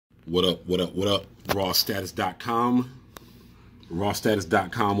What up, what up, what up? Rawstatus.com.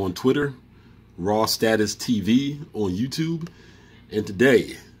 Rawstatus.com on Twitter. Raw Status TV on YouTube. And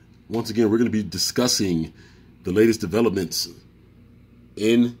today, once again, we're going to be discussing the latest developments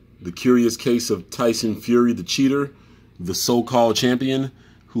in the curious case of Tyson Fury, the cheater, the so-called champion,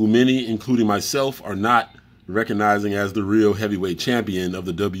 who many, including myself, are not recognizing as the real heavyweight champion of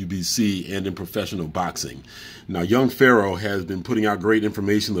the WBC and in professional boxing. Now, Young Pharoah has been putting out great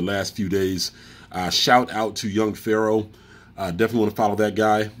information the last few days. Shout out to Young Pharoah. Definitely want to follow that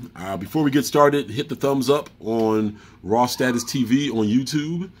guy. Before we get started, hit the thumbs up on Raw Status TV on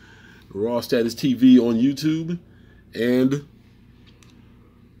YouTube. Raw Status TV on YouTube. And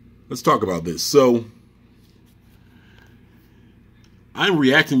let's talk about this. So, I'm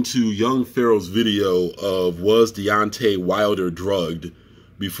reacting to Young Pharoah's video of was Deontay Wilder drugged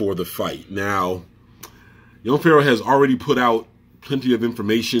before the fight. Now, Young Pharoah has already put out plenty of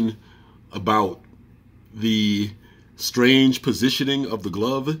information about the strange positioning of the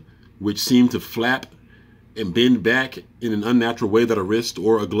glove, which seemed to flap and bend back in an unnatural way that a wrist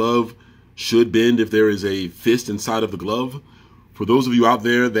or a glove should bend if there is a fist inside of the glove. For those of you out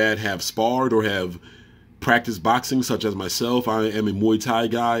there that have sparred or have practiced boxing, such as myself, I am a Muay Thai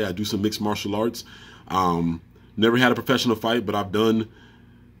guy. I do some mixed martial arts. Never had a professional fight, but I've done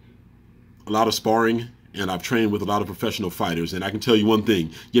a lot of sparring and I've trained with a lot of professional fighters. And I can tell you one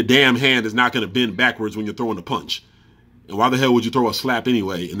thing, your damn hand is not going to bend backwards when you're throwing a punch. And why the hell would you throw a slap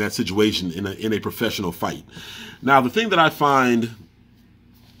anyway in that situation in a professional fight? Now, the thing that I find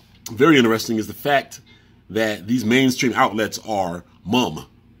very interesting is the fact that these mainstream outlets are mum,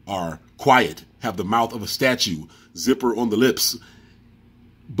 are quiet, have the mouth of a statue, zipper on the lips.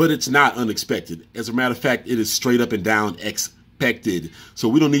 But it's not unexpected. As a matter of fact, it is straight up and down expected. So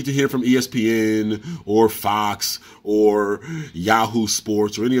we don't need to hear from ESPN or Fox or Yahoo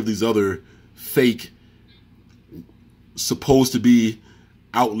Sports or any of these other fake, supposed to be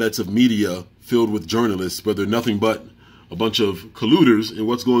outlets of media filled with journalists, but they're nothing but a bunch of colluders in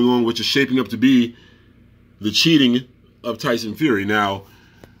what's going on, which is shaping up to be the cheating of Tyson Fury. Now,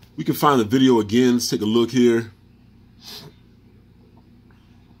 we can find the video again. Let's take a look here.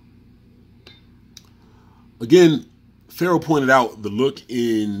 Again, Pharoah pointed out the look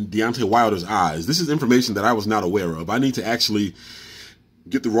in Deontay Wilder's eyes. This is information that I was not aware of. I need to actually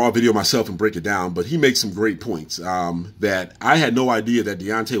get the raw video myself and break it down, but he makes some great points that I had no idea that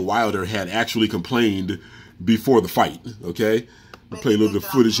Deontay Wilder had actually complained before the fight, okay? I'll play a little bit of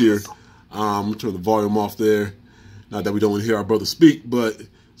footage here. Turn the volume off there. Not that we don't want to hear our brother speak, but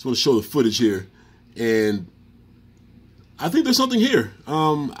just want to show the footage here. And I think there's something here.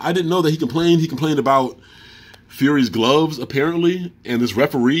 I didn't know that he complained. He complained about Fury's gloves, apparently, and this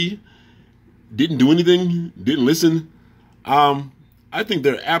referee didn't do anything, didn't listen. I think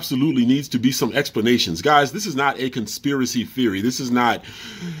there absolutely needs to be some explanations. Guys, this is not a conspiracy theory. This is not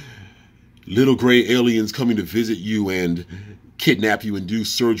little gray aliens coming to visit you and kidnap you and do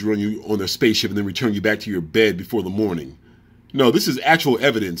surgery on you on their spaceship and then return you back to your bed before the morning. No, this is actual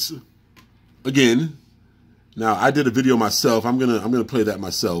evidence. Again, now I did a video myself. I'm gonna play that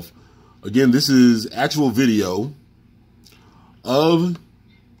myself. Again, this is actual video of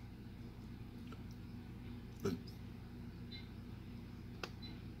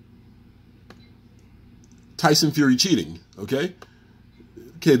Tyson Fury cheating, okay?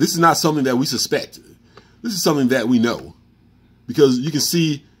 Okay, this is not something that we suspect. This is something that we know. Because you can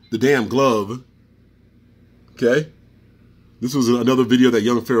see the damn glove, okay? This was another video that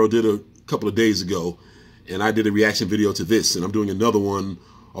Young Pharoah did a couple of days ago, and I did a reaction video to this, and I'm doing another one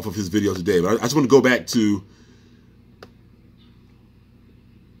off of his video today. But I just want to go back to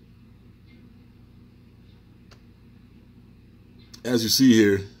as you see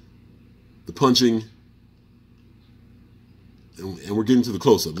here, the punching, and we're getting to the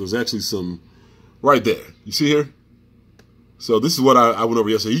close-up. There's actually some right there. You see here? So this is what I went over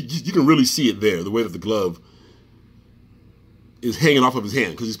yesterday. You can really see it there, the way that the glove is hanging off of his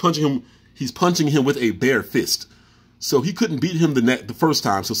hand, because he's punching him with a bare fist. So he couldn't beat him the first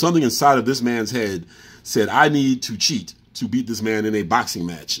time. So something inside of this man's head said, I need to cheat to beat this man in a boxing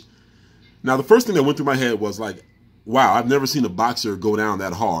match. Now, the first thing that went through my head was like, wow, I've never seen a boxer go down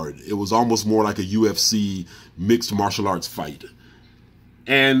that hard. It was almost more like a UFC mixed martial arts fight.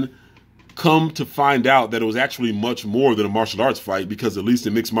 And come to find out that it was actually much more than a martial arts fight, because at least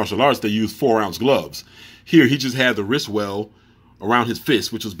in mixed martial arts, they use 4-ounce gloves. Here, he just had the wrist well around his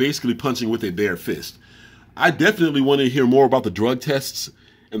fist, which was basically punching with a bare fist. I definitely want to hear more about the drug tests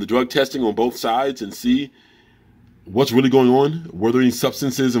and the drug testing on both sides and see what's really going on. Were there any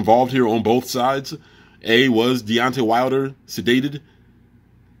substances involved here on both sides? Was Deontay Wilder sedated?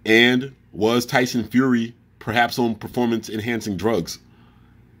 And was Tyson Fury perhaps on performance-enhancing drugs?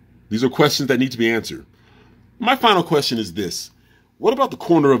 These are questions that need to be answered. My final question is this. What about the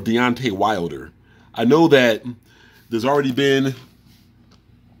corner of Deontay Wilder? I know that there's already been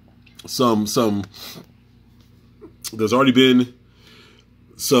some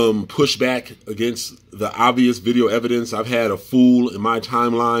pushback against the obvious video evidence. I've had a fool in my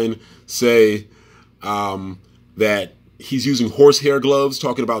timeline say that he's using horsehair gloves,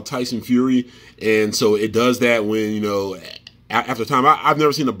 talking about Tyson Fury. And so it does that when, you know, after time. I've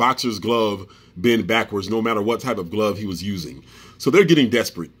never seen a boxer's glove bend backwards, no matter what type of glove he was using. So they're getting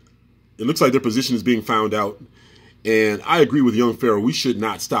desperate. It looks like their position is being found out. And I agree with Young Pharoah. We should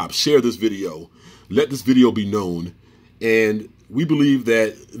not stop. Share this video. Let this video be known. And we believe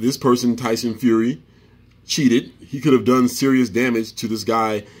that this person, Tyson Fury, cheated. He could have done serious damage to this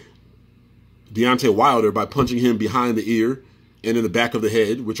guy, Deontay Wilder, by punching him behind the ear and in the back of the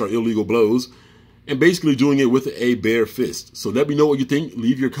head, which are illegal blows, and basically doing it with a bare fist. So let me know what you think.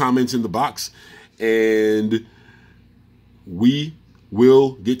 Leave your comments in the box, and we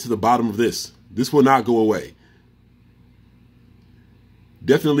will get to the bottom of this. This will not go away.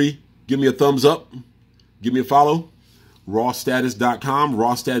 Definitely give me a thumbs up. Give me a follow. rawstatus.com,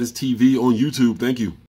 Raw Status TV on YouTube. Thank you.